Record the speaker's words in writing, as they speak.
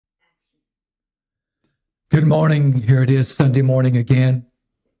Good morning. Here it is, Sunday morning again.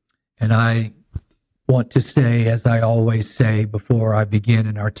 And I want to say, as I always say before I begin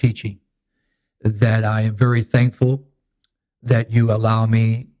in our teaching, that I am very thankful that you allow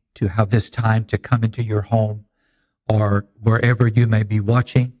me to have this time to come into your home or wherever you may be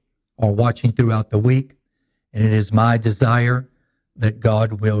watching or watching throughout the week. And it is my desire that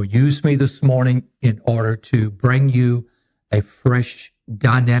God will use me this morning in order to bring you a fresh,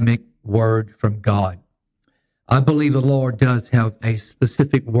 dynamic word from God. I believe the Lord does have a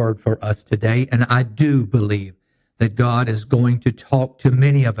specific word for us today, and I do believe that God is going to talk to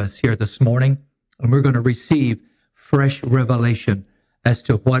many of us here this morning, and we're going to receive fresh revelation as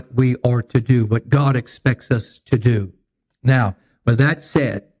to what we are to do, what God expects us to do. Now, with that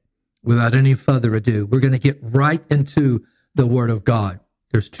said, without any further ado, we're going to get right into the Word of God.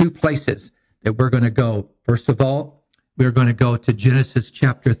 There's two places that we're going to go. First of all, we're going to go to Genesis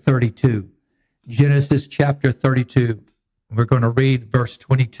chapter 32. Genesis chapter 32. We're going to read verse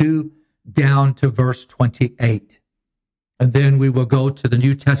 22 down to verse 28. And then we will go to the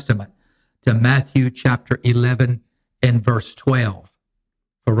New Testament, to Matthew chapter 11 and verse 12.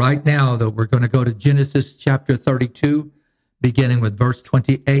 For right now, though, we're going to go to Genesis chapter 32, beginning with verse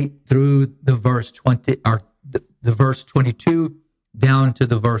 28 through the verse 20, or the verse 22 down to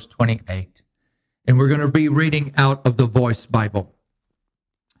the verse 28. And we're going to be reading out of the Voice Bible.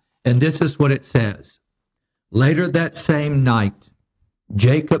 And this is what it says. Later that same night,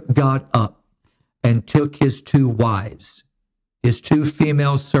 Jacob got up and took his 2 wives, his 2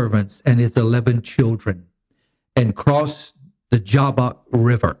 female servants, and his 11 children, and crossed the Jabbok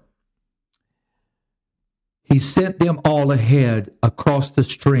River. He sent them all ahead across the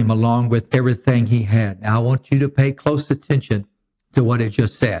stream along with everything he had. Now, I want you to pay close attention to what it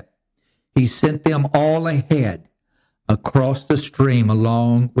just said. He sent them all ahead across the stream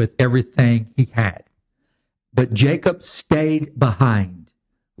along with everything he had. But Jacob stayed behind,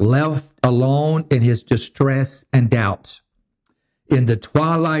 left alone in his distress and doubt. In the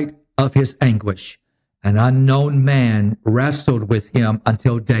twilight of his anguish, an unknown man wrestled with him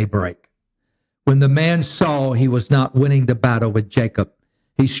until daybreak. When the man saw he was not winning the battle with Jacob,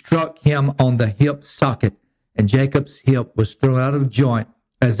 he struck him on the hip socket, and Jacob's hip was thrown out of joint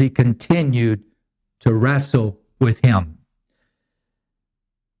as he continued to wrestle with him.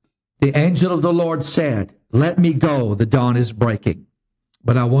 The angel of the Lord said, "Let me go, the dawn is breaking."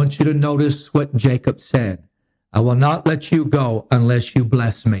 But I want you to notice what Jacob said. "I will not let you go unless you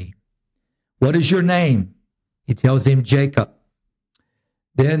bless me." "What is your name?" He tells him, "Jacob."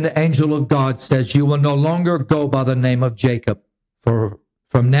 Then the angel of God says, "You will no longer go by the name of Jacob, for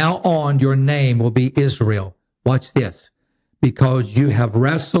from now on your name will be Israel." Watch this. "Because you have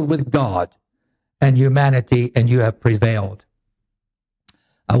wrestled with God and humanity, and you have prevailed."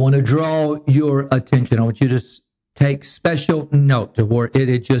 I want to draw your attention. I want you to take special note to where it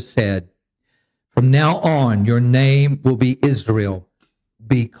had just said, "From now on, your name will be Israel,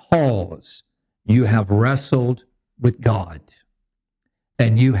 because you have wrestled with God,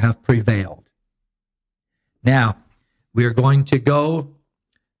 and you have prevailed." Now, we are going to go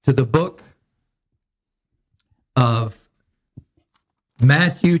to the book of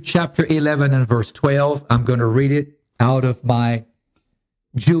Matthew chapter 11 and verse 12. I'm going to read it out of my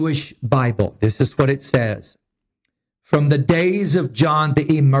Jewish Bible. This is what it says. "From the days of John the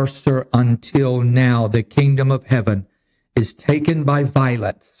Immerser until now, the kingdom of heaven is taken by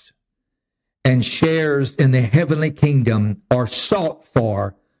violence, and shares in the heavenly kingdom are sought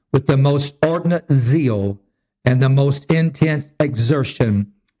for with the most ardent zeal and the most intense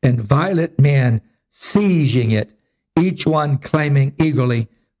exertion, and violent men seizing it, each one claiming eagerly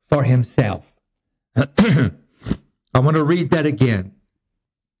for himself." I want to read that again.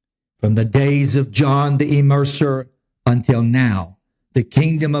 "From the days of John the Immerser until now, the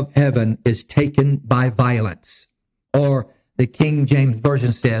kingdom of heaven is taken by violence," or the King James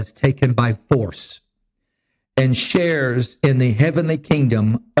Version says, taken by force, "and shares in the heavenly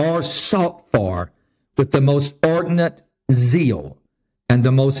kingdom are sought for with the most ardent zeal and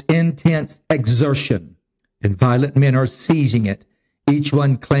the most intense exertion, and violent men are seizing it, each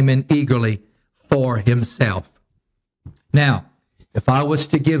one claiming eagerly for himself." Now, if I was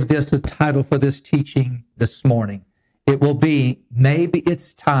to give this a title for this teaching this morning, it will be, "Maybe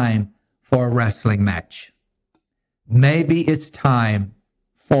It's Time for a Wrestling Match." Maybe it's time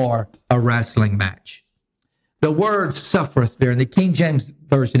for a wrestling match. The word "suffereth" there in the King James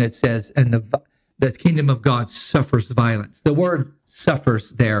Version, it says, "and the kingdom of God suffers violence." The word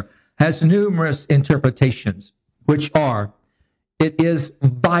 "suffers" there has numerous interpretations, which are, it is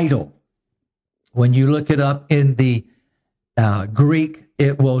vital. When you look it up in the Greek,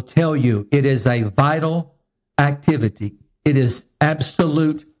 it will tell you it is a vital activity. It is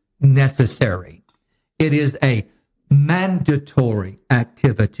absolute necessary. It is a mandatory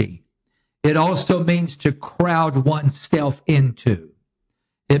activity. It also means to crowd oneself into.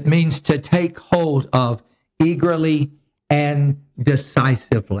 It means to take hold of eagerly and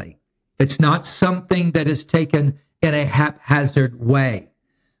decisively. It's not something that is taken in a haphazard way.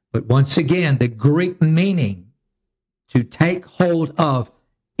 But once again, the Greek meaning to take hold of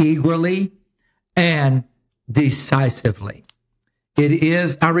eagerly and decisively. It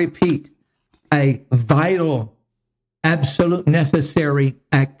is, I repeat, a vital, absolute necessary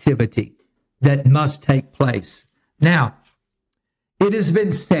activity that must take place. Now, it has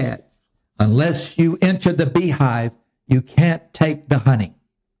been said, unless you enter the beehive, you can't take the honey.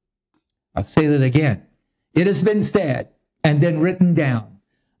 I'll say that again. It has been said and then written down,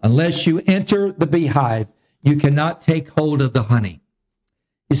 unless you enter the beehive, you cannot take hold of the honey.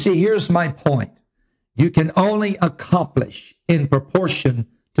 You see, here's my point. You can only accomplish in proportion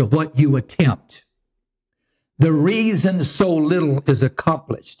to what you attempt. The reason so little is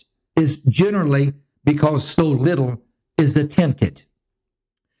accomplished is generally because so little is attempted.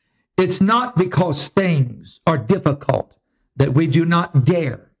 It's not because things are difficult that we do not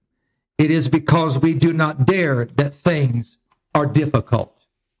dare. It is because we do not dare that things are difficult.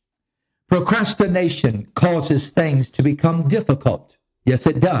 Procrastination causes things to become difficult. Yes,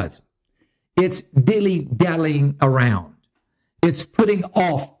 it does. It's dilly-dallying around. It's putting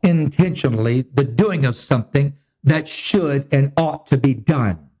off intentionally the doing of something that should and ought to be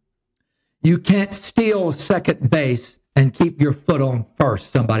done. You can't steal second base and keep your foot on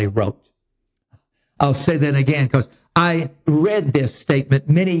first, somebody wrote. I'll say that again because I read this statement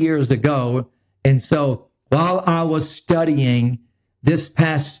many years ago. And so while I was studying this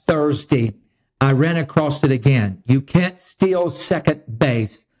past Thursday, I ran across it again. You can't steal second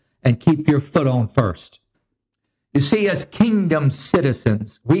base and keep your foot on first. You see, as kingdom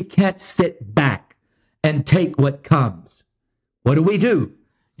citizens, we can't sit back and take what comes. What do?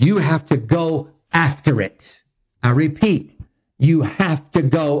 You have to go after it. I repeat, you have to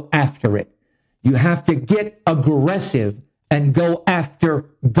go after it. You have to get aggressive and go after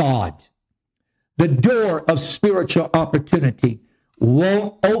God. The door of spiritual opportunity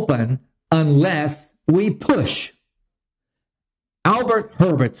won't open unless we push. Albert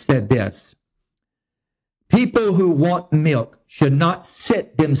Herbert said this: people who want milk should not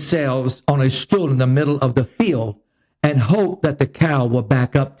sit themselves on a stool in the middle of the field and hope that the cow will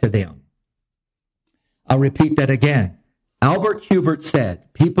back up to them. I'll repeat that again. Albert Hubert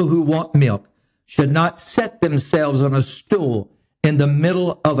said, people who want milk should not set themselves on a stool in the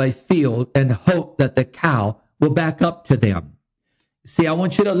middle of a field and hope that the cow will back up to them. See, I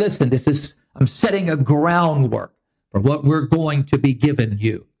want you to listen. I'm setting a groundwork for what we're going to be giving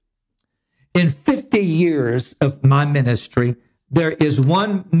you. In 50 years of my ministry, there is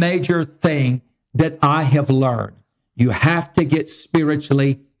one major thing that I have learned. You have to get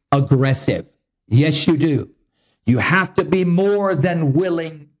spiritually aggressive. Yes, you do. You have to be more than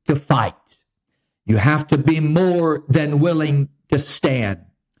willing to fight. You have to be more than willing to stand.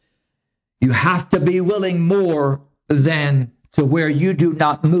 You have to be willing more than to where you do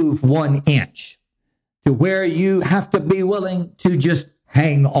not move 1 inch, to where you have to be willing to just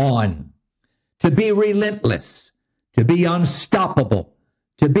hang on, to be relentless, to be unstoppable,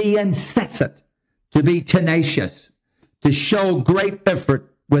 to be incessant, to be tenacious, to show great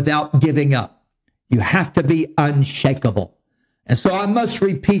effort without giving up. You have to be unshakable. And so I must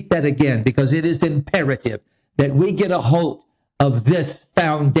repeat that again because it is imperative that we get a hold of this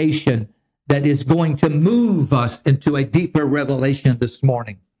foundation that is going to move us into a deeper revelation this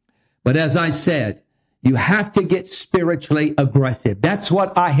morning. But as I said, you have to get spiritually aggressive. That's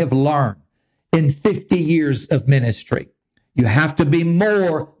what I have learned in 50 years of ministry. You have to be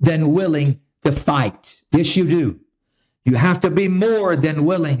more than willing to fight. Yes, you do. You have to be more than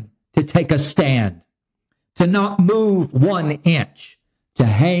willing to take a stand, to not move 1 inch, to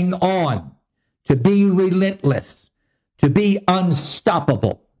hang on, to be relentless, to be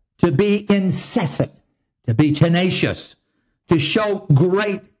unstoppable, to be incessant, to be tenacious, to show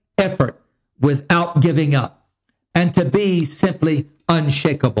great effort without giving up, and to be simply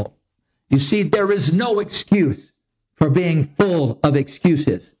unshakable. You see, there is no excuse for being full of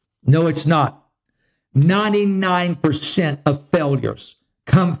excuses. No, it's not. 99% of failures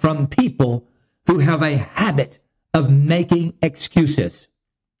come from people who have a habit of making excuses.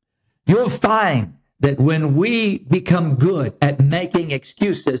 You'll find that when we become good at making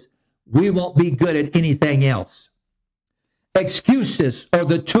excuses, we won't be good at anything else. Excuses are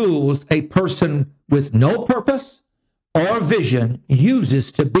the tools a person with no purpose or vision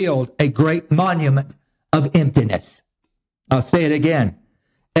uses to build a great monument of emptiness. I'll say it again.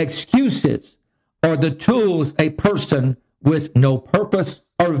 Excuses are the tools a person with no purpose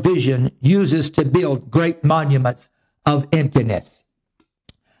or vision uses to build great monuments of emptiness.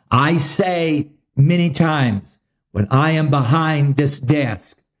 I say many times when I am behind this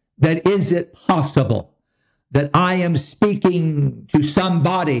desk that is it possible that I am speaking to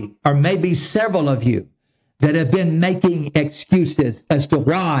somebody or maybe several of you that have been making excuses as to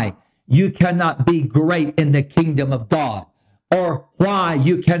why you cannot be great in the kingdom of God, or why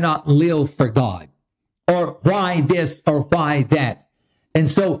you cannot live for God, or why this or why that. And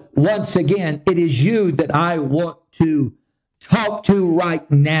so once again, it is you that I want to talk to right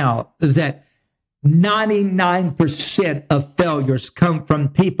now, that 99% of failures come from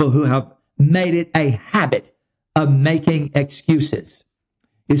people who have made it a habit of making excuses.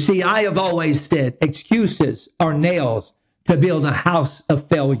 You see, I have always said excuses are nails to build a house of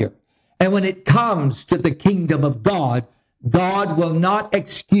failure. And when it comes to the kingdom of God, God will not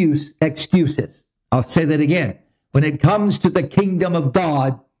excuse excuses. I'll say that again. When it comes to the kingdom of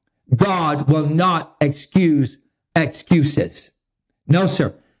God, God will not excuse excuses. No,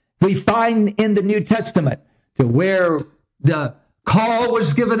 sir. We find in the New Testament to where the call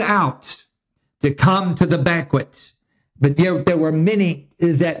was given out to come to the banquet, but there were many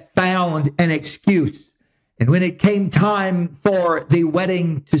that found an excuse. And when it came time for the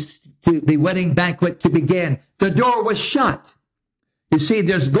wedding the wedding banquet to begin, the door was shut. You see,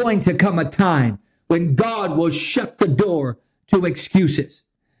 there's going to come a time when God will shut the door to excuses.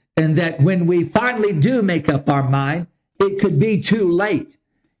 And that when we finally do make up our mind, it could be too late.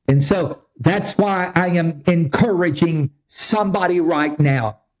 And so that's why I am encouraging somebody right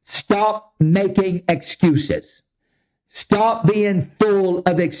now. Stop making excuses. Stop being full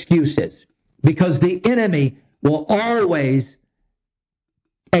of excuses, because the enemy will always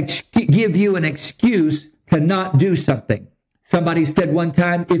give you an excuse to not do something. Somebody said one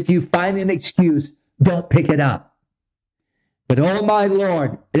time, if you find an excuse, don't pick it up. But oh my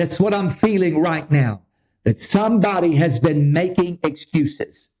Lord, that's what I'm feeling right now, that somebody has been making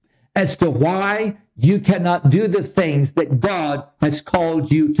excuses as to why you cannot do the things that God has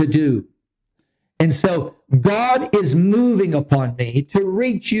called you to do. And so God is moving upon me to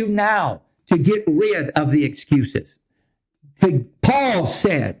reach you now, to get rid of the excuses. Paul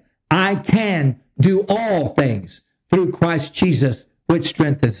said, I can do all things through Christ Jesus, which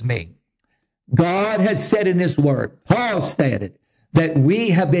strengthens me. God has said in his word, Paul stated, that we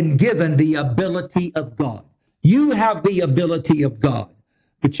have been given the ability of God. You have the ability of God,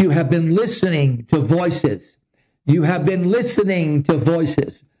 but you have been listening to voices. You have been listening to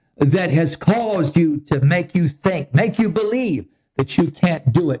voices that has caused you to make you think, make you believe that you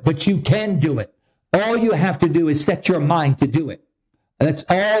can't do it, but you can do it. All you have to do is set your mind to do it. That's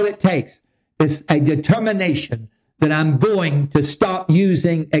all it takes. It's a determination that I'm going to stop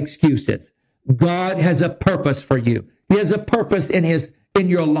using excuses. God has a purpose for you. He has a purpose in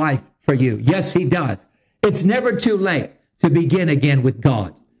your life for you. Yes, he does. It's never too late to begin again with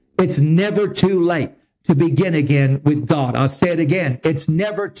God. It's never too late to begin again with God. I'll say it again. It's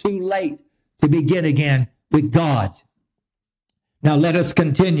never too late to begin again with God. Now let us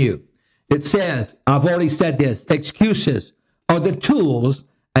continue. It says, I've already said this, excuses are the tools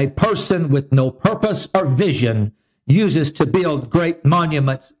a person with no purpose or vision uses to build great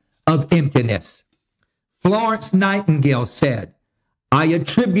monuments of emptiness. Florence Nightingale said, I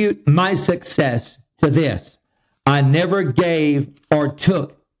attribute my success to this. I never gave or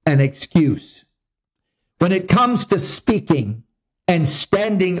took an excuse. When it comes to speaking and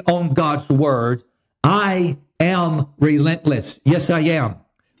standing on God's word, I am relentless. Yes, I am.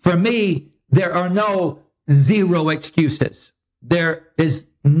 For me, there are no zero excuses. There is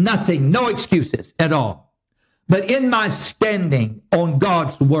nothing, no excuses at all. But in my standing on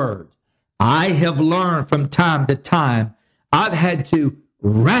God's word, I have learned from time to time, I've had to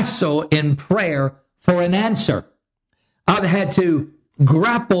wrestle in prayer for an answer. I've had to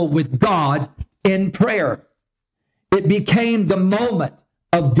grapple with God in prayer. It became the moment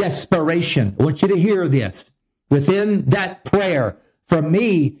of desperation. I want you to hear this. Within that prayer, for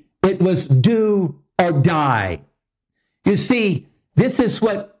me, it was do or die. You see, this is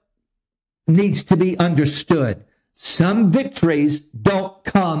what needs to be understood. Some victories don't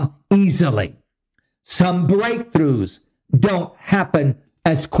come easily. Some breakthroughs don't happen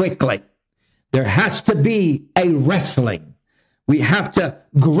as quickly. There has to be a wrestling. We have to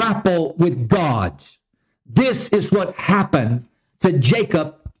grapple with God. This is what happened to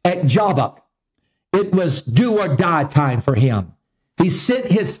Jacob at Jabbok. It was do or die time for him. He sent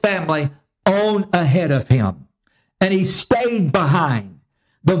his family on ahead of him, and he stayed behind.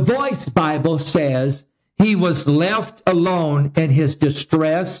 The Voice Bible says he was left alone in his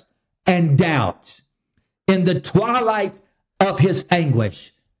distress and doubt. In the twilight of his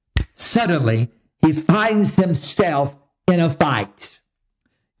anguish, suddenly he finds himself in a fight.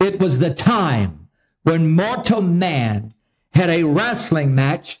 It was the time when mortal man had a wrestling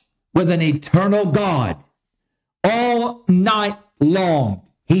match with an eternal God. All night long,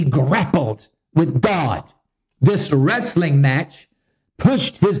 he grappled with God. This wrestling match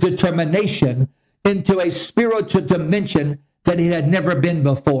pushed his determination into a spiritual dimension that he had never been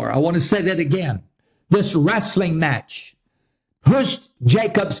before. I want to say that again. This wrestling match pushed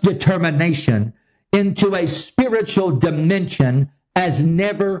Jacob's determination into a spiritual dimension as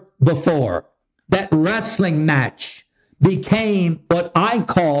never before. That wrestling match became what I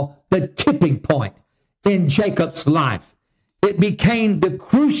call the tipping point in Jacob's life. It became the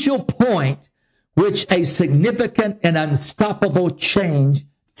crucial point which a significant and unstoppable change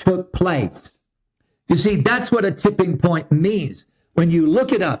took place. You see, that's what a tipping point means. When you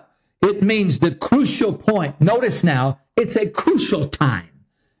look it up, it means the crucial point. Notice now, it's a crucial time,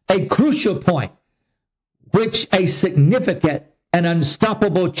 a crucial point, which a significant and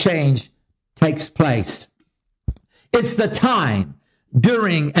unstoppable change takes place. It's the time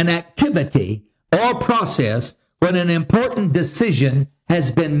during an activity or process when an important decision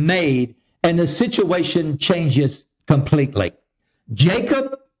has been made and the situation changes completely.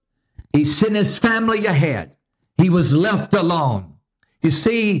 Jacob, he sent his family ahead. He was left alone. You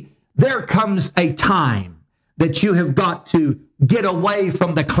see, there comes a time that you have got to get away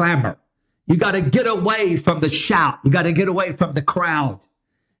from the clamor. You got to get away from the shout. You got to get away from the crowd.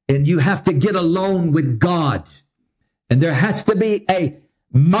 And you have to get alone with God. And there has to be a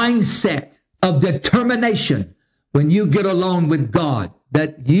mindset of determination when you get alone with God,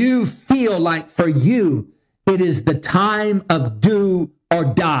 that you feel like for you, it is the time of do or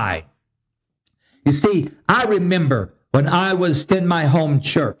die. You see, I remember when I was in my home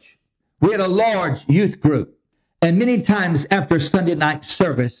church, we had a large youth group. And many times after Sunday night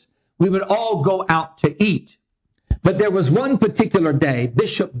service, we would all go out to eat. But there was one particular day,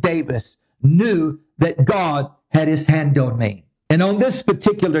 Bishop Davis knew that God had his hand on me. And on this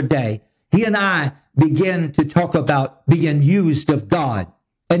particular day, he and I began to talk about being used of God.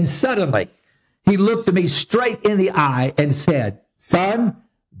 And suddenly, he looked at me straight in the eye and said, "Son,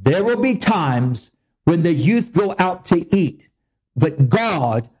 there will be times when the youth go out to eat, but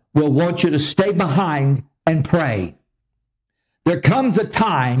God will want you to stay behind and pray. There comes a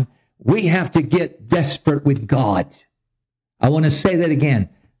time we have to get desperate with God." I want to say that again.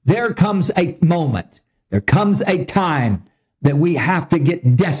 There comes a moment, there comes a time that we have to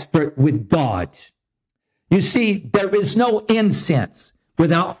get desperate with God. You see, there is no incense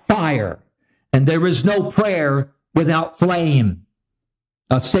without fire, and there is no prayer without flame.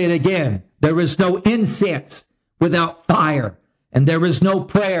 I'll say it again. There is no incense without fire, and there is no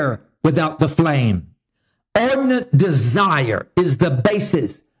prayer without the flame. Ardent desire is the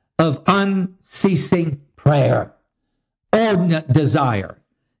basis of unceasing prayer. Ardent desire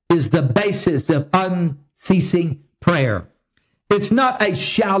is the basis of unceasing prayer. It's not a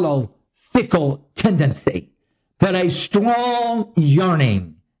shallow, fickle tendency, but a strong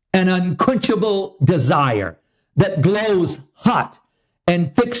yearning, an unquenchable desire that glows hot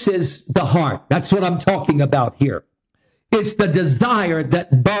and fixes the heart. That's what I'm talking about here. It's the desire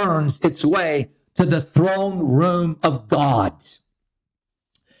that burns its way to the throne room of God.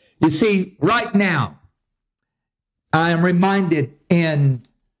 You see, right now, I am reminded in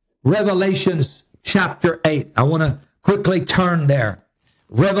Revelations chapter 8. I want to quickly turn there.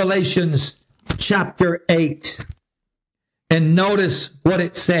 Revelations chapter 8. And notice what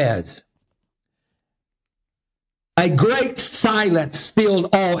it says. A great silence filled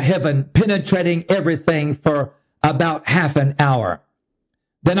all heaven, penetrating everything for about half an hour.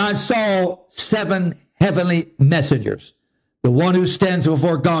 Then I saw 7 heavenly messengers. The one who stands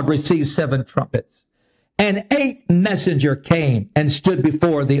before God receives 7 trumpets. An 8th messenger came and stood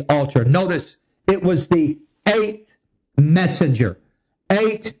before the altar. Notice it was the 8th messenger.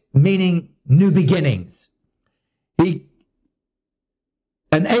 8 meaning new beginnings.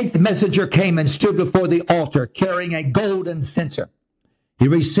 An 8th messenger came and stood before the altar carrying a golden censer. He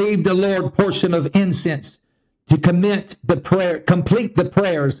received the Lord portion of incense to complete the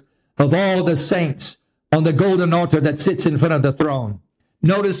prayers of all the saints on the golden altar that sits in front of the throne.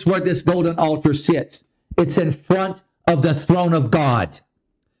 Notice where this golden altar sits. It's in front of the throne of God.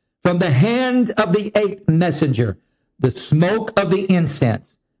 From the hand of the 8th messenger, the smoke of the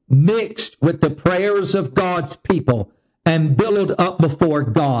incense mixed with the prayers of God's people and billowed up before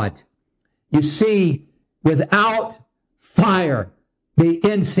God. You see, without fire, the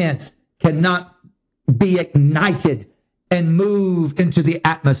incense cannot be ignited and move into the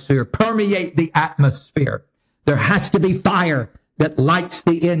atmosphere, permeate the atmosphere. There has to be fire that lights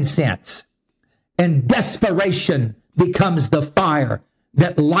the incense. And desperation becomes the fire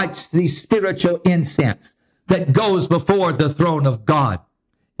that lights the spiritual incense that goes before the throne of God.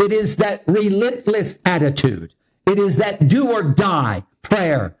 It is that relentless attitude. It is that do or die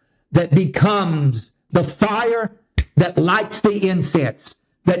prayer that becomes the fire that lights the incense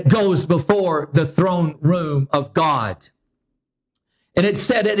that goes before the throne room of God. And it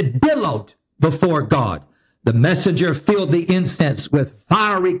said it billowed before God. The messenger filled the incense with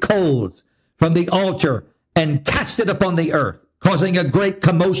fiery coals from the altar and cast it upon the earth, causing a great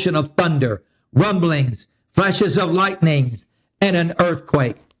commotion of thunder, rumblings, flashes of lightnings, and an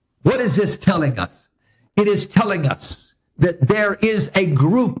earthquake. What is this telling us? It is telling us that there is a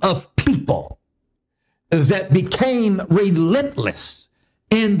group of people that became relentless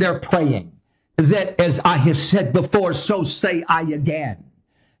in their praying. That, as I have said before, so say I again,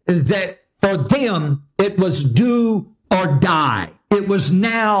 that for them it was do or die. It was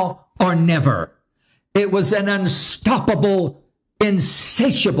now or never. It was an unstoppable,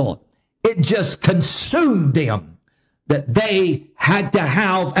 insatiable. It just consumed them that they had to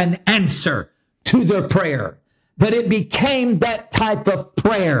have an answer to their prayer. That it became that type of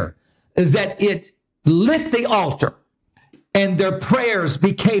prayer that it lit the altar, and their prayers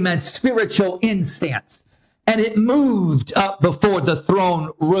became a spiritual incense, and it moved up before the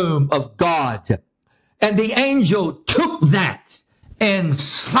throne room of God. And the angel took that and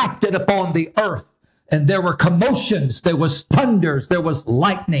slapped it upon the earth, and there were commotions, there was thunders, there was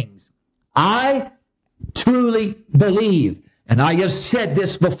lightnings. I truly believe, and I have said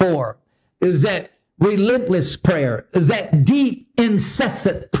this before, that relentless prayer, that deep,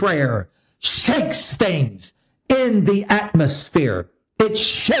 incessant prayer shakes things in the atmosphere. It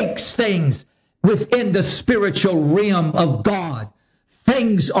shakes things within the spiritual realm of God.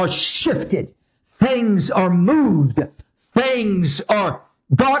 Things are shifted. Things are moved. Things are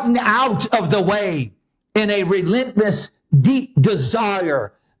gotten out of the way in a relentless, deep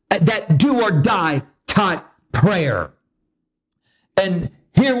desire, that do or die type prayer. And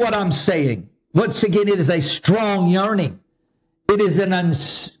hear what I'm saying. Once again, it is a strong yearning. It is an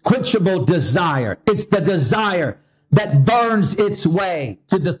unquenchable desire. It's the desire that burns its way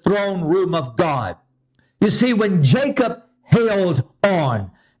to the throne room of God. You see, when Jacob held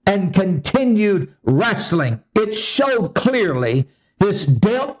on and continued wrestling, it showed clearly his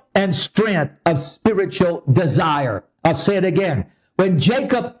depth and strength of spiritual desire. I'll say it again. When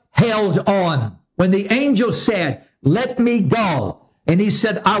Jacob held on, when the angel said, "Let me go," and he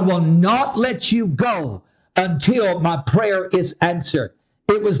said, "I will not let you go until my prayer is answered."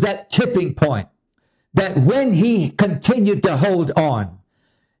 It was that tipping point that when he continued to hold on,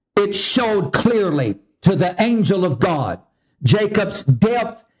 it showed clearly to the angel of God Jacob's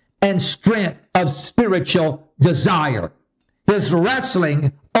depth and strength of spiritual desire. His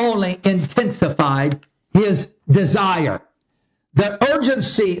wrestling only intensified his desire. The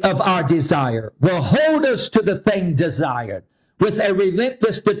urgency of our desire will hold us to the thing desired with a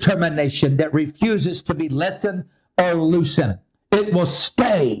relentless determination that refuses to be lessened or loosened. It will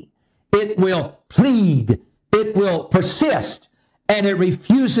stay. It will plead. It will persist. And it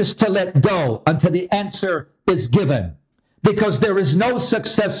refuses to let go until the answer is given. Because there is no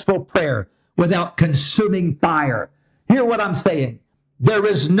successful prayer without consuming fire. Hear what I'm saying. There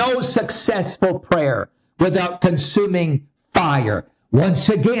is no successful prayer without consuming fire. Once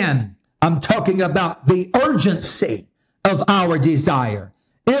again, I'm talking about the urgency of our desire.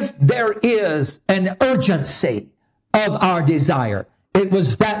 If there is an urgency of our desire, it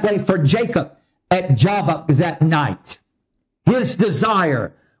was that way for Jacob at Jabbok that night. His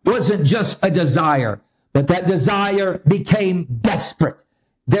desire wasn't just a desire, but that desire became desperate.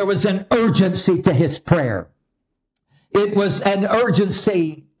 There was an urgency to his prayer. It was an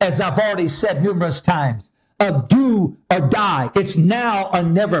urgency, as I've already said numerous times, of do or die. It's now or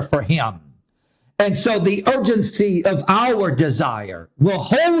never for him. And so the urgency of our desire will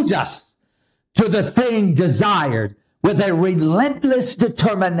hold us to the thing desired with a relentless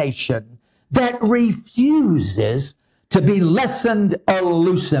determination that refuses to be lessened or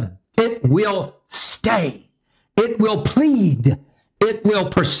loosened. It will stay. It will plead. It will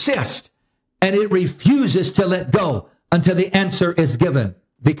persist. And it refuses to let go until the answer is given.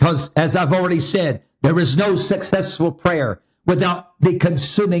 Because, as I've already said, there is no successful prayer without the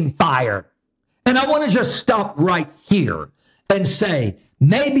consuming fire. And I want to just stop right here and say,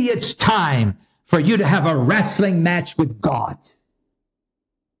 maybe it's time for you to have a wrestling match with God.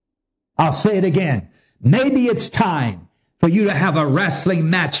 I'll say it again. Maybe it's time for you to have a wrestling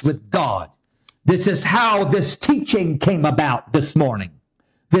match with God. This is how this teaching came about this morning.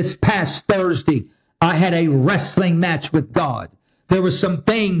 This past Thursday, I had a wrestling match with God. There were some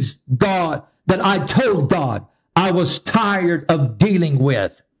things, God, that I told God I was tired of dealing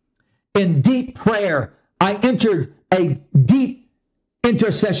with. In deep prayer, I entered a deep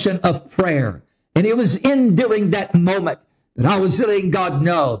intercession of prayer. And it was during that moment that I was letting God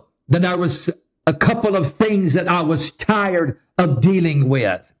know that there was a couple of things that I was tired of dealing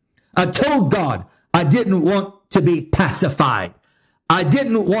with. I told God I didn't want to be pacified. I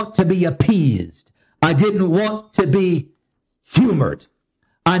didn't want to be appeased. I didn't want to be humored.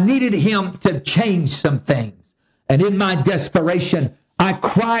 I needed him to change some things. And in my desperation, I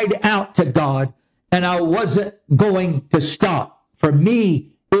cried out to God, and I wasn't going to stop. For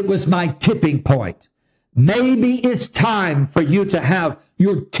me, it was my tipping point. Maybe it's time for you to have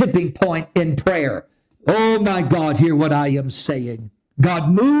your tipping point in prayer. Oh my God, hear what I am saying. God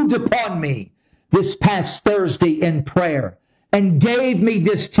moved upon me this past Thursday in prayer and gave me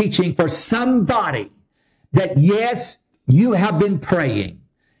this teaching for somebody that, yes, you have been praying,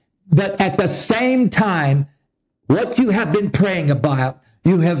 but at the same time, what you have been praying about,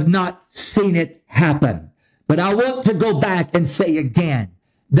 you have not seen it happen. But I want to go back and say again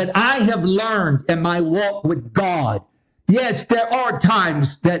that I have learned in my walk with God. Yes, there are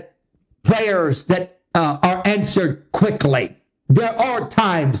times that prayers that are answered quickly. There are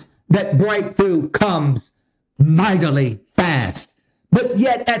times that breakthrough comes mightily fast. But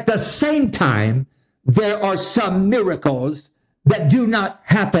yet at the same time, there are some miracles that do not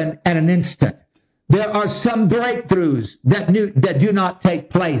happen at an instant. There are some breakthroughs that do not take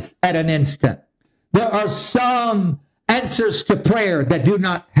place at an instant. There are some answers to prayer that do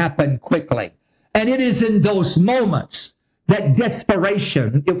not happen quickly. And it is in those moments that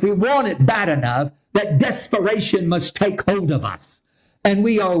desperation, if we want it bad enough, that desperation must take hold of us. And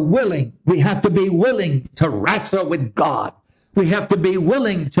we have to be willing to wrestle with God. We have to be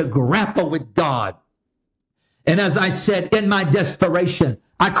willing to grapple with God. And as I said, in my desperation,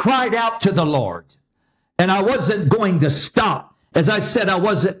 I cried out to the Lord. And I wasn't going to stop. As I said, I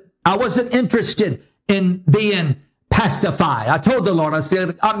wasn't interested in being pacified. I told the Lord, I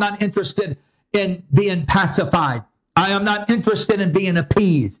said, I'm not interested in being pacified. I am not interested in being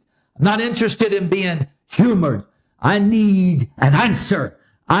appeased. I'm not interested in being humored. I need an answer.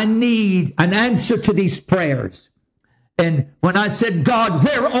 I need an answer to these prayers. And when I said, God,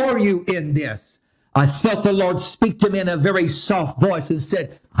 where are you in this? I felt the Lord speak to me in a very soft voice and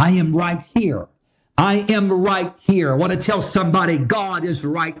said, I am right here. I am right here. I want to tell somebody, God is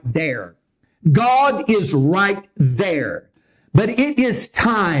right there. God is right there. But it is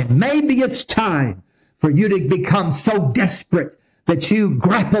time, maybe it's time for you to become so desperate that you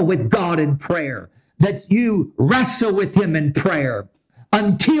grapple with God in prayer, that you wrestle with him in prayer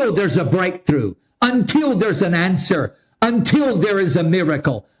until there's a breakthrough, until there's an answer, until there is a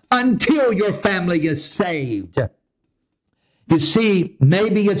miracle, until your family is saved. You see,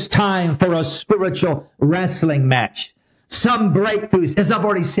 maybe it's time for a spiritual wrestling match. Some breakthroughs, as I've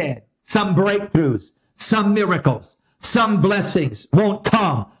already said, some breakthroughs, some miracles, some blessings won't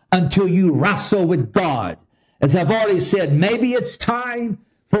come until you wrestle with God. As I've already said, maybe it's time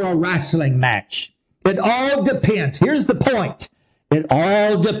for a wrestling match. It all depends. Here's the point. It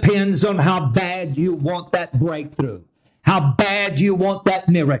all depends on how bad you want that breakthrough, how bad you want that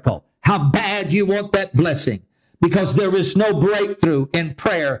miracle, how bad you want that blessing. Because there is no breakthrough in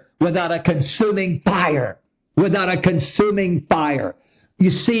prayer without a consuming fire, without a consuming fire.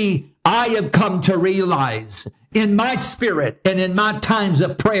 You see, I have come to realize in my spirit and in my times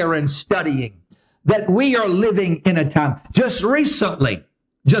of prayer and studying that we are living in a time. Just recently,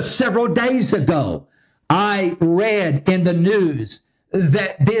 just several days ago, I read in the news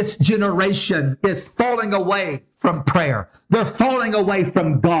that this generation is falling away from prayer. They're falling away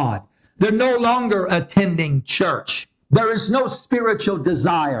from God. They're no longer attending church. There is no spiritual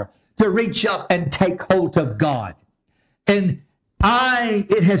desire to reach up and take hold of God. And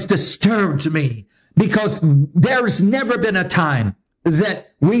it has disturbed me because there's never been a time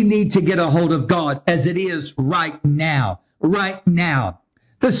that we need to get a hold of God as it is right now. Right now.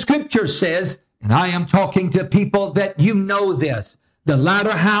 The scripture says, and I am talking to people that you know this, the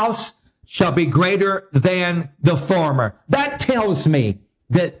latter house shall be greater than the former. That tells me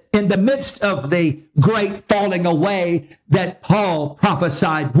that in the midst of the great falling away that Paul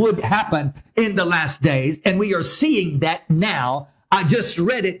prophesied would happen in the last days, and we are seeing that now. I just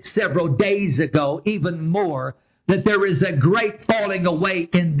read it several days ago, even more, that there is a great falling away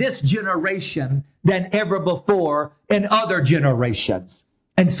in this generation than ever before in other generations.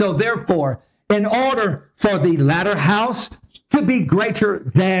 And so therefore, in order for the latter house to be greater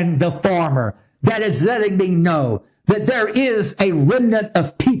than the former, that is letting me know that there is a remnant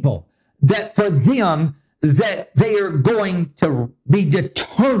of people that for them, that they are going to be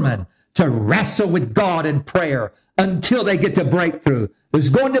determined to wrestle with God in prayer until they get to breakthrough. There's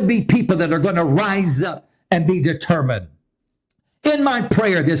going to be people that are going to rise up and be determined. In my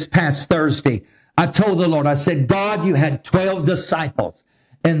prayer this past Thursday, I told the Lord, I said, God, you had 12 disciples,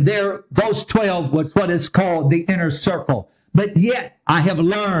 and those 12 was what is called the inner circle. But yet I have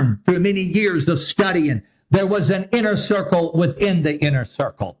learned through many years of studying, there was an inner circle within the inner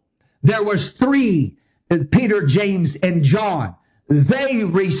circle. There was 3, Peter, James, and John. They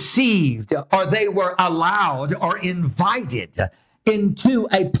received, or they were allowed or invited into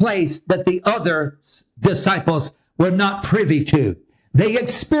a place that the other disciples were not privy to. They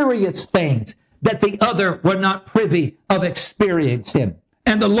experienced things that the other were not privy of experiencing.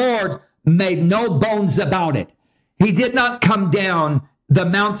 And the Lord made no bones about it. He did not come down the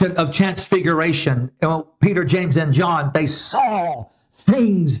mountain of transfiguration. Peter, James, and John, they saw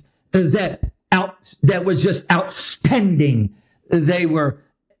things that was just outstanding.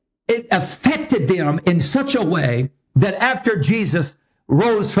 It affected them in such a way that after Jesus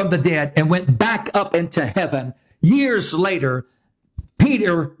rose from the dead and went back up into heaven, years later,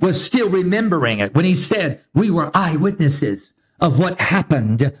 Peter was still remembering it when he said, we were eyewitnesses of what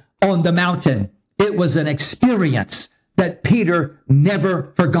happened on the mountain. It was an experience that Peter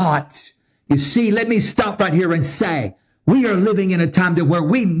never forgot. You see, let me stop right here and say, we are living in a time to where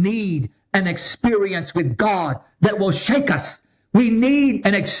we need an experience with God that will shake us. We need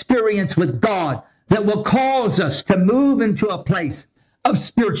an experience with God that will cause us to move into a place of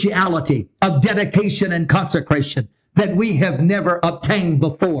spirituality, of dedication and consecration that we have never obtained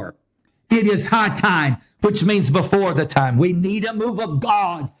before. It is high time, which means before the time. We need a move of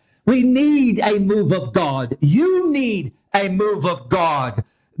God. We need a move of God. You need a move of God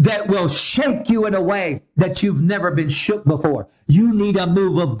that will shake you in a way that you've never been shook before. You need a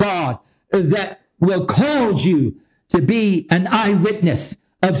move of God that will cause you to be an eyewitness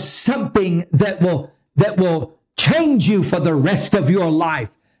of something that will change you for the rest of your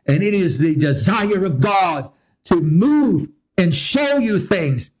life. And it is the desire of God to move and show you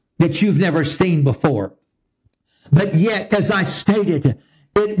things that you've never seen before. But yet, as I stated,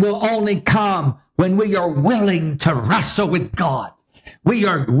 it will only come when we are willing to wrestle with God. We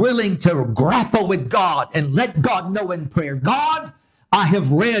are willing to grapple with God and let God know in prayer, God, I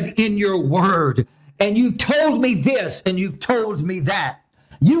have read in your word, and you've told me this, and you've told me that.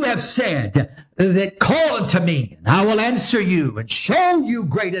 You have said that call unto me, and I will answer you and show you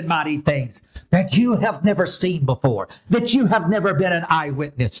great and mighty things that you have never seen before, that you have never been an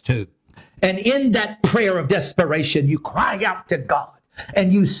eyewitness to. And in that prayer of desperation, you cry out to God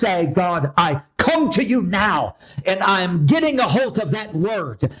and you say, God, I come to you now, and I'm getting a hold of that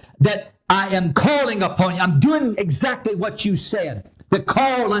word that I am calling upon you. I'm doing exactly what you said, to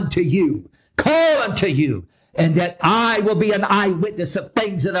call unto you, and that I will be an eyewitness of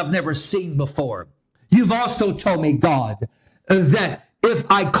things that I've never seen before. You've also told me, God, that if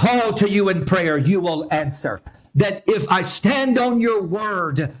I call to you in prayer, you will answer. That if I stand on your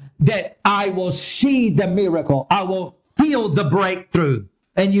word, that I will see the miracle. I will feel the breakthrough.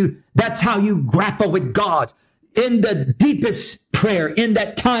 And that's how you grapple with God in the deepest prayer, in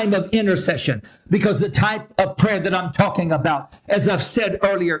that time of intercession. Because the type of prayer that I'm talking about, as I've said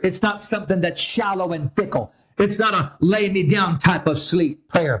earlier, it's not something that's shallow and fickle. It's not a lay me down type of sleep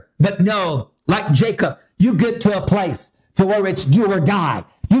prayer. But no, like Jacob, you get to a place to where it's do or die.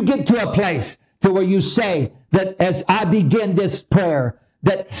 You get to a place to where you say that as I begin this prayer,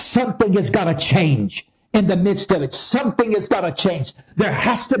 that something has got to change in the midst of it. Something has got to change. There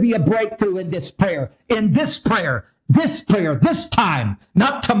has to be a breakthrough in this prayer. In this prayer, this time,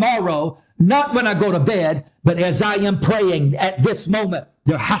 not tomorrow, not when I go to bed, but as I am praying at this moment,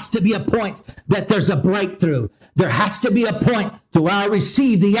 there has to be a point that there's a breakthrough. There has to be a point to where I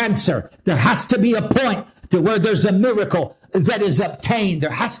receive the answer. There has to be a point to where there's a miracle that is obtained.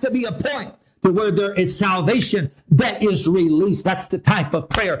 There has to be a point to where there is salvation that is released. That's the type of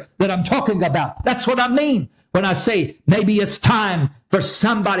prayer that I'm talking about. That's what I mean when I say maybe it's time for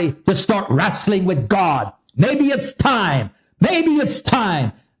somebody to start wrestling with God. Maybe it's time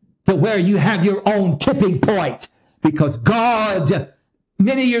to where you have your own tipping point, because God,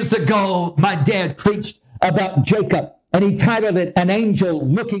 many years ago, my dad preached about Jacob, and he titled it, An Angel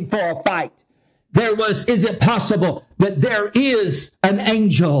Looking for a Fight. Is it possible that there is an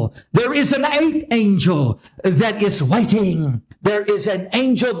angel? There is an eighth angel that is waiting. There is an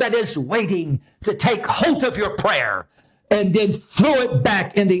angel that is waiting to take hold of your prayer and then throw it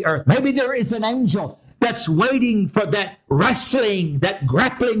back in the earth. Maybe there is an angel that's waiting for that wrestling, that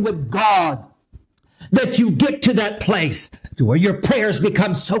grappling with God, that you get to that place where your prayers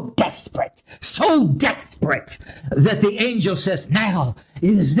become so desperate that the angel says, now it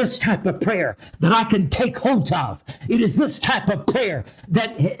is this type of prayer that I can take hold of. It is this type of prayer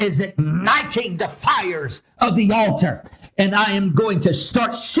that is igniting the fires of the altar. And I am going to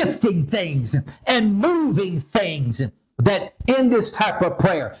start shifting things and moving things, that in this type of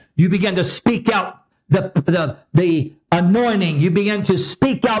prayer, you begin to speak out the anointing. You begin to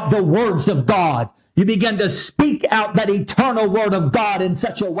speak out the words of God. You begin to speak out that eternal word of God in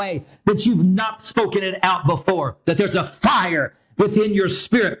such a way that you've not spoken it out before, that there's a fire within your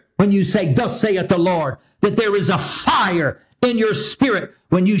spirit when you say, thus saith the Lord, that there is a fire in your spirit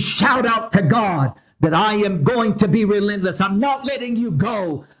when you shout out to God that I am going to be relentless. I'm not letting you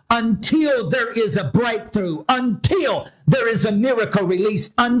go until there is a breakthrough, until there is a miracle release,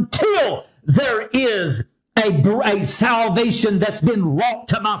 until there is a salvation that's been wrought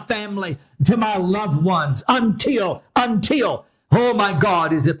to my family, to my loved ones, until, oh my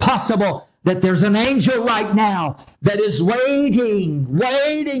God, is it possible that there's an angel right now that is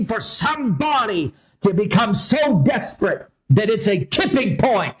waiting for somebody to become so desperate that it's a tipping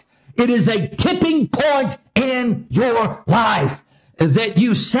point. It is a tipping point in your life that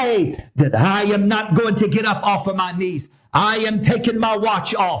you say that I am not going to get up off of my knees. I am taking my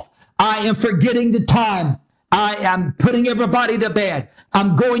watch off. I am forgetting the time. I am putting everybody to bed.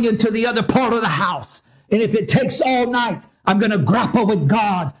 I'm going into the other part of the house. And if it takes all night, I'm going to grapple with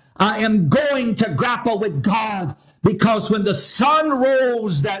God. I am going to grapple with God, because when the sun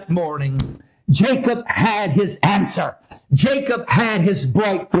rose that morning, Jacob had his answer. Jacob had his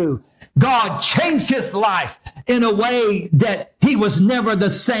breakthrough. God changed his life in a way that he was never the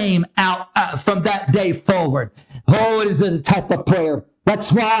same from that day forward. Oh, it is a type of prayer.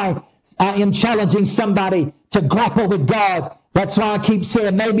 That's why I am challenging somebody to grapple with God. That's why I keep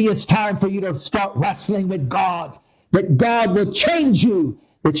saying maybe it's time for you to start wrestling with God, that God will change you,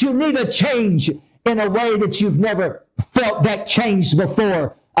 that you need a change in a way that you've never felt that change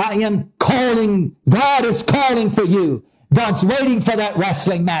before. I am calling. God is calling for you. God's waiting for that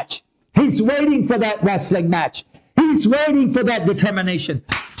wrestling match. He's waiting for that wrestling match. He's waiting for that determination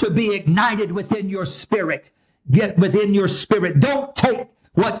to be ignited within your spirit. Get within your spirit. Don't take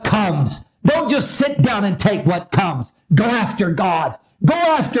what comes. Don't just sit down and take what comes. Go after God. Go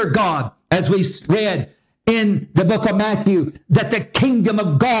after God. As we read in the book of Matthew, that the kingdom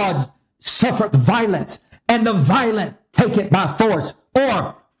of God suffereth violence, and the violent take it by force.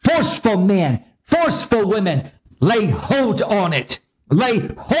 Or forceful men, forceful women lay hold on it. Lay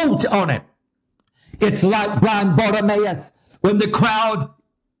hold on it. It's like blind Bartimaeus when the crowd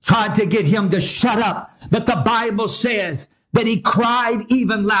tried to get him to shut up. But the Bible says that he cried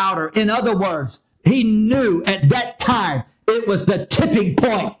even louder. In other words, he knew at that time it was the tipping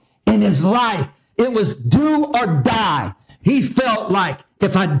point in his life. It was do or die. He felt like,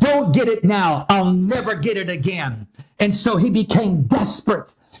 if I don't get it now, I'll never get it again. And so he became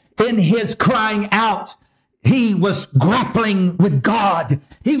desperate in his crying out. He was grappling with God.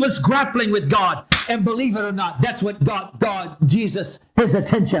 He was grappling with God. And believe it or not, that's what got Jesus his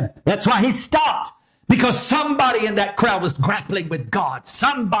attention. That's why he stopped. Because somebody in that crowd was grappling with God.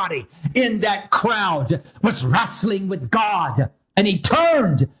 Somebody in that crowd was wrestling with God. And he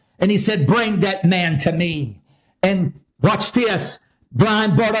turned and he said, bring that man to me. And watch this.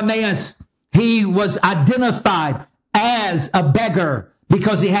 Blind Bartimaeus, he was identified as a beggar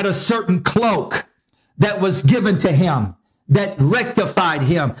because he had a certain cloak that was given to him, that rectified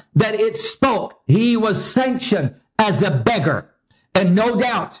him, that it spoke. He was sanctioned as a beggar. And no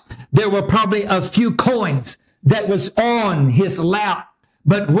doubt there were probably a few coins that was on his lap.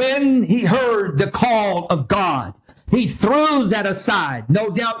 But when he heard the call of God, he threw that aside. No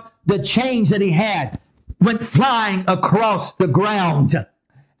doubt the change that he had went flying across the ground.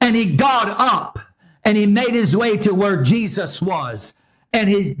 And he got up and he made his way to where Jesus was. And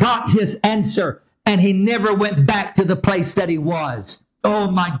he got his answer. And he never went back to the place that he was. Oh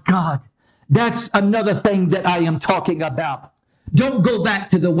my God. That's another thing that I am talking about. Don't go back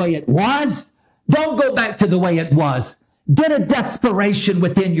to the way it was. Don't go back to the way it was. Get a desperation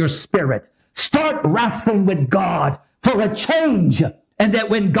within your spirit. Start wrestling with God for a change. And that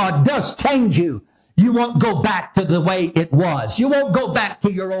when God does change you, you won't go back to the way it was. You won't go back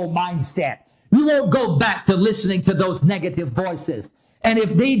to your old mindset. You won't go back to listening to those negative voices. And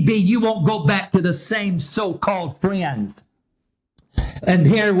if need be, you won't go back to the same so-called friends. And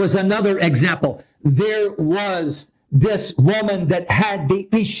here was another example. There was this woman that had the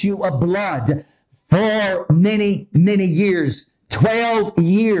issue of blood for many, many years. 12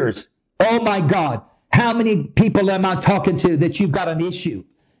 years. Oh my God. How many people am I talking to that you've got an issue?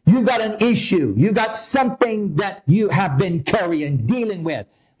 You've got an issue. You've got something that you have been carrying, dealing with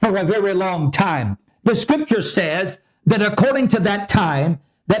for a very long time. The scripture says that according to that time,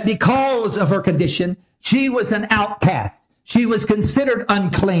 that because of her condition, she was an outcast. She was considered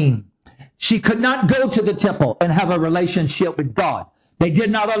unclean. She could not go to the temple and have a relationship with God. They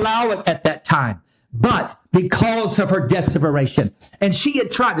did not allow it at that time. But because of her desperation, and she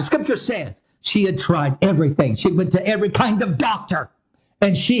had tried, the scripture says, she had tried everything. She went to every kind of doctor,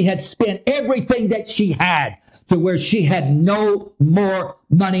 and she had spent everything that she had to where she had no more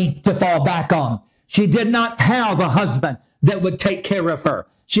money to fall back on. She did not have a husband that would take care of her.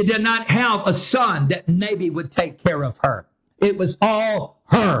 She did not have a son that maybe would take care of her. It was all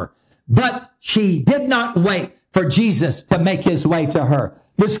her. But she did not wait for Jesus to make his way to her.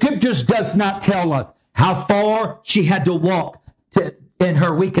 The scriptures does not tell us how far she had to walk in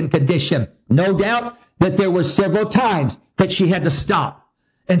her weakened condition. No doubt that there were several times that she had to stop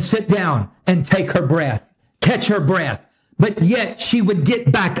and sit down and take her breath, catch her breath. But yet she would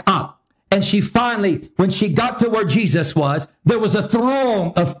get back up. And she finally, when she got to where Jesus was, there was a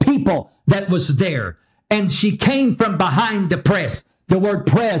throng of people that was there. And she came from behind the press. The word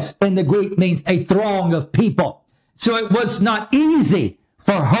press in the Greek means a throng of people. So it was not easy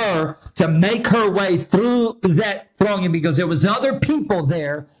for her to make her way through that thronging because there was other people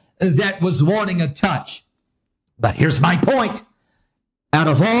there that was wanting a touch. But here's my point. Out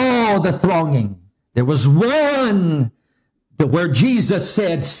of all the thronging, there was one where Jesus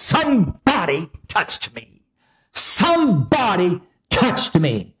said, somebody touched me. Somebody touched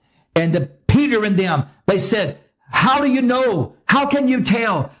me. And Peter and them, they said, how do you know? How can you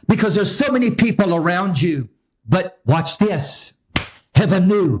tell? Because there's so many people around you. But watch this. Heaven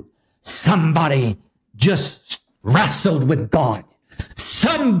knew somebody just wrestled with God.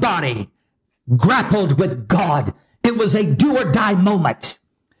 Somebody grappled with God. It was a do or die moment.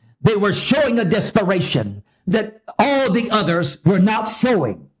 They were showing a desperation that all the others were not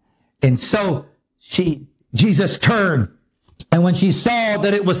showing. And so Jesus turned, and when she saw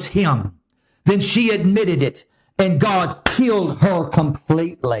that it was him, then she admitted it, and God healed her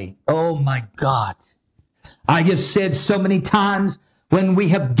completely. Oh my God. I have said so many times when we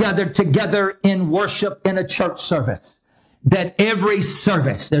have gathered together in worship in a church service, that every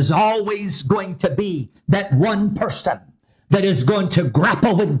service, there's always going to be that one person that is going to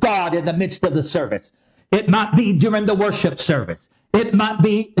grapple with God in the midst of the service. It might be during the worship service. It might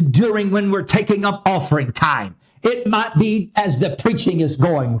be during when we're taking up offering time. It might be as the preaching is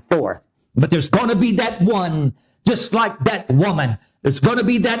going forth. But there's going to be that one, just like that woman. There's going to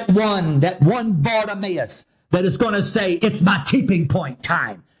be that one Bartimaeus that is going to say, it's my tipping point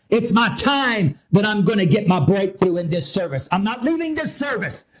time. It's my time that I'm going to get my breakthrough in this service. I'm not leaving this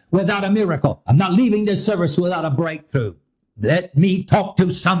service without a miracle. I'm not leaving this service without a breakthrough. Let me talk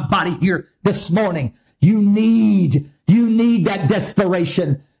to somebody here this morning. You need that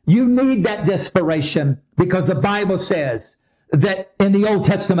desperation. You need that desperation because the Bible says that in the Old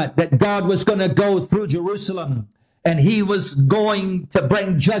Testament that God was going to go through Jerusalem and he was going to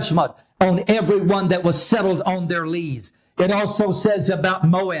bring judgment on everyone that was settled on their lees. It also says about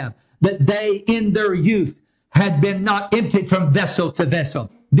Moab that they in their youth had been not emptied from vessel to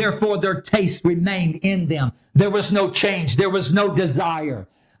vessel. Therefore, their taste remained in them. There was no change. There was no desire.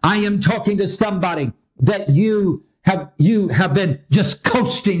 I am talking to somebody that you have been just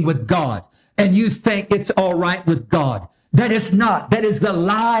coasting with God and you think it's all right with God. That is not. That is the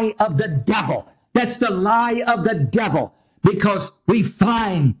lie of the devil. That's the lie of the devil because we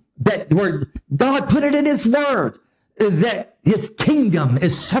find that where God put it in his word that his kingdom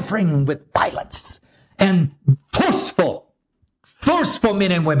is suffering with violence and forceful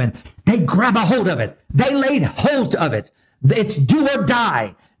men and women. They grab a hold of it. They laid hold of it. It's do or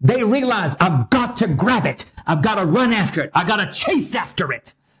die. They realize I've got to grab it. I've got to run after it. I've got to chase after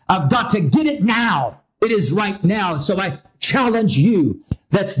it. I've got to get it now. It is right now. So I challenge you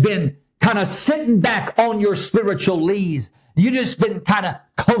that's been kind of sitting back on your spiritual lees. You've just been kind of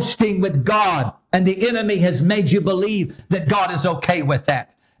coasting with God, and the enemy has made you believe that God is okay with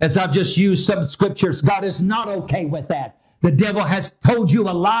that. As I've just used some scriptures, God is not okay with that. The devil has told you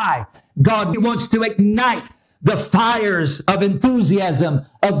a lie. God wants to ignite the fires of enthusiasm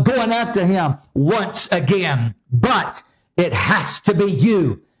of going after him once again. But it has to be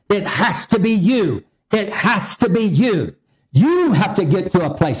you. It has to be you. It has to be you. You have to get to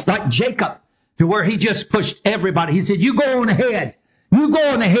a place like Jacob to where he just pushed everybody. He said, you go on ahead. You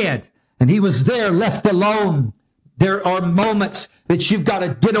go on ahead. And he was there left alone. There are moments that you've got to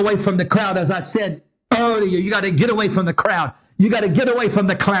get away from the crowd. As I said earlier, you got to get away from the crowd. You got to get away from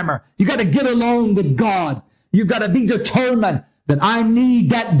the clamor. You got to get alone with God. You've got to be determined that I need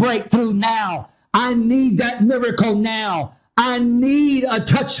that breakthrough now. I need that miracle now. I need a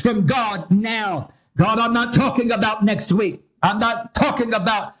touch from God now. God, I'm not talking about next week. I'm not talking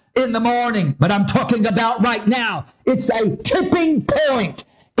about in the morning, but I'm talking about right now. It's a tipping point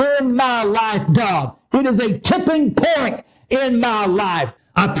in my life, God. It is a tipping point in my life.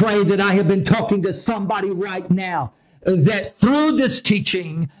 I pray that I have been talking to somebody right now, that through this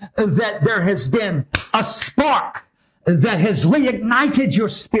teaching, that there has been a spark that has reignited your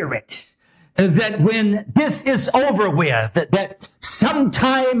spirit, that when this is over with, that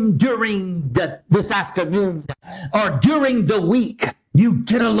sometime during this afternoon or during the week, you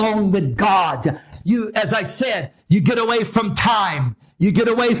get alone with God. You, as I said, you get away from time, you get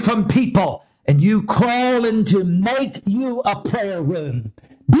away from people, and you crawl into make you a prayer room,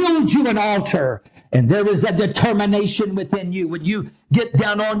 build you an altar, and there is a determination within you when you get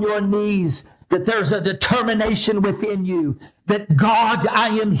down on your knees, that there's a determination within you that God,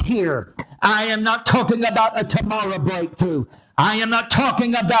 I am here. I am not talking about a tomorrow breakthrough. I am not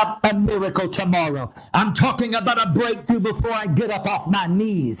talking about a miracle tomorrow. I'm talking about a breakthrough before I get up off my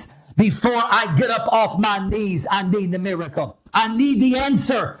knees. Before I get up off my knees, I need the miracle. I need the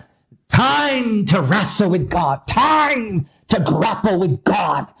answer. Time to wrestle with God. Time to grapple with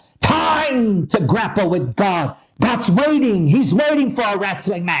God. Time to grapple with God. God's waiting. He's waiting for a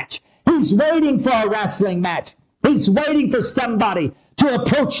wrestling match. He's waiting for a wrestling match. He's waiting for somebody to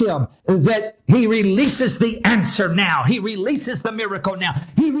approach him, that he releases the answer now. He releases the miracle now.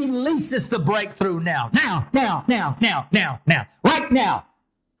 He releases the breakthrough now. Now. Right now.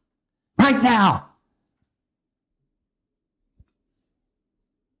 Right now.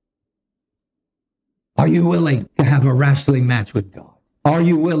 Are you willing to have a wrestling match with God? Are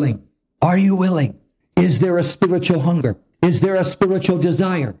you willing? Are you willing? Is there a spiritual hunger? Is there a spiritual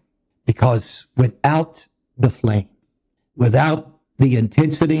desire? Because without the flame, without the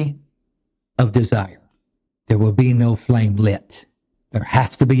intensity of desire, there will be no flame lit. There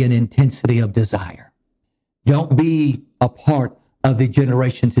has to be an intensity of desire. Don't be a part of the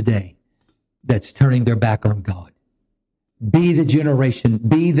generation today that's turning their back on God. Be the generation,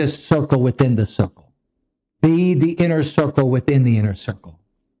 be the circle within the circle. Be the inner circle within the inner circle.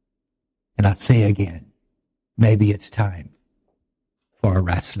 And I say again, maybe it's time for a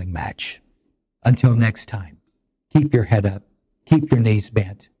wrestling match. Until next time, keep your head up, keep your knees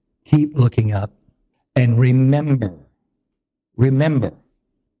bent, keep looking up, and remember,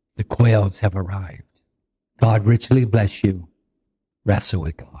 the quails have arrived. God richly bless you. Wrestle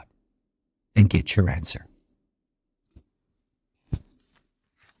with God and get your answer.